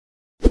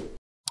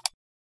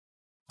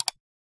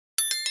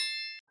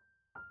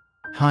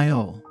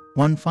Hi-oh.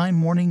 One fine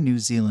morning, New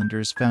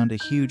Zealanders found a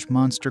huge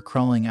monster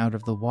crawling out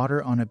of the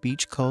water on a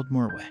beach called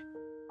Morway.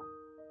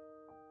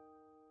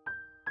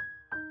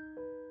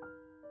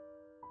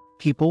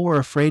 People were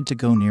afraid to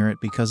go near it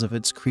because of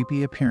its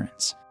creepy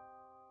appearance.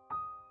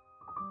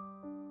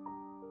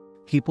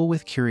 People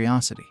with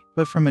curiosity,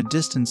 but from a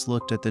distance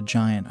looked at the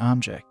giant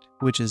object,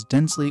 which is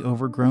densely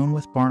overgrown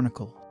with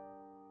barnacles.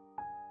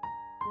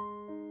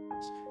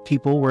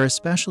 People were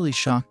especially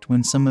shocked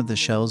when some of the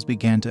shells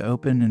began to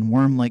open and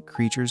worm-like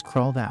creatures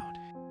crawled out.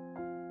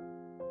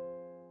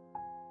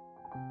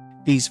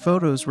 These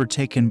photos were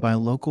taken by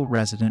local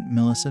resident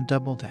Melissa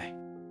Doubleday.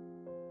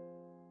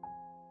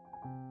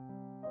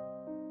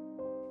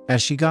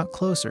 As she got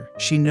closer,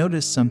 she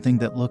noticed something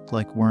that looked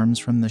like worms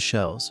from the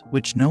shells,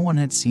 which no one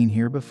had seen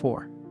here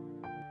before.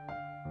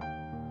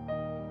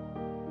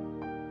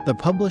 The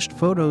published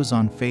photos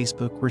on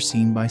Facebook were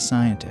seen by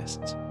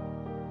scientists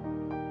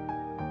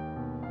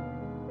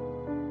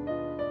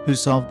who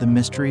solved the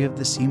mystery of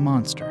the sea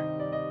monster.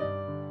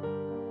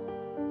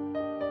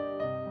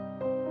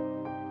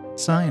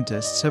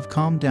 Scientists have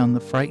calmed down the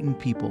frightened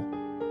people,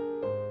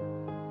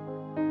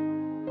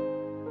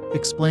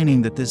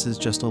 explaining that this is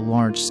just a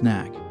large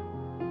snag,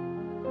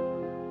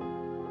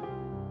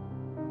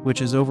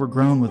 which is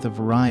overgrown with a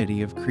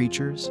variety of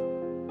creatures,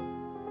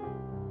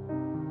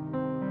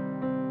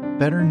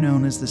 better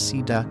known as the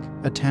sea duck,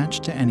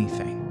 attached to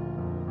anything.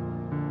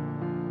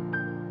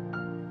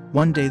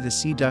 One day the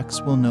sea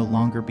ducks will no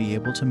longer be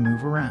able to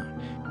move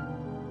around.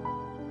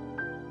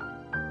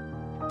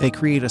 They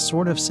create a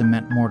sort of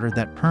cement mortar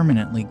that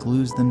permanently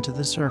glues them to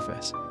the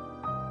surface.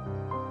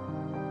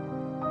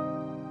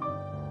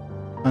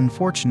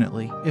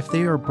 Unfortunately, if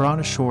they are brought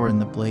ashore in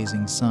the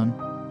blazing sun,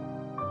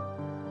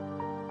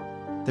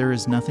 there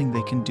is nothing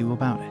they can do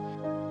about it.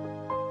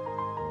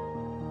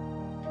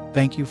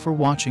 Thank you for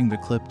watching the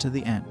clip to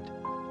the end.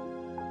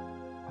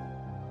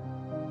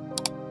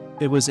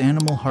 It was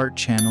Animal Heart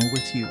Channel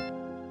with you.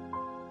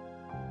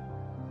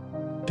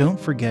 Don't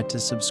forget to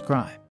subscribe.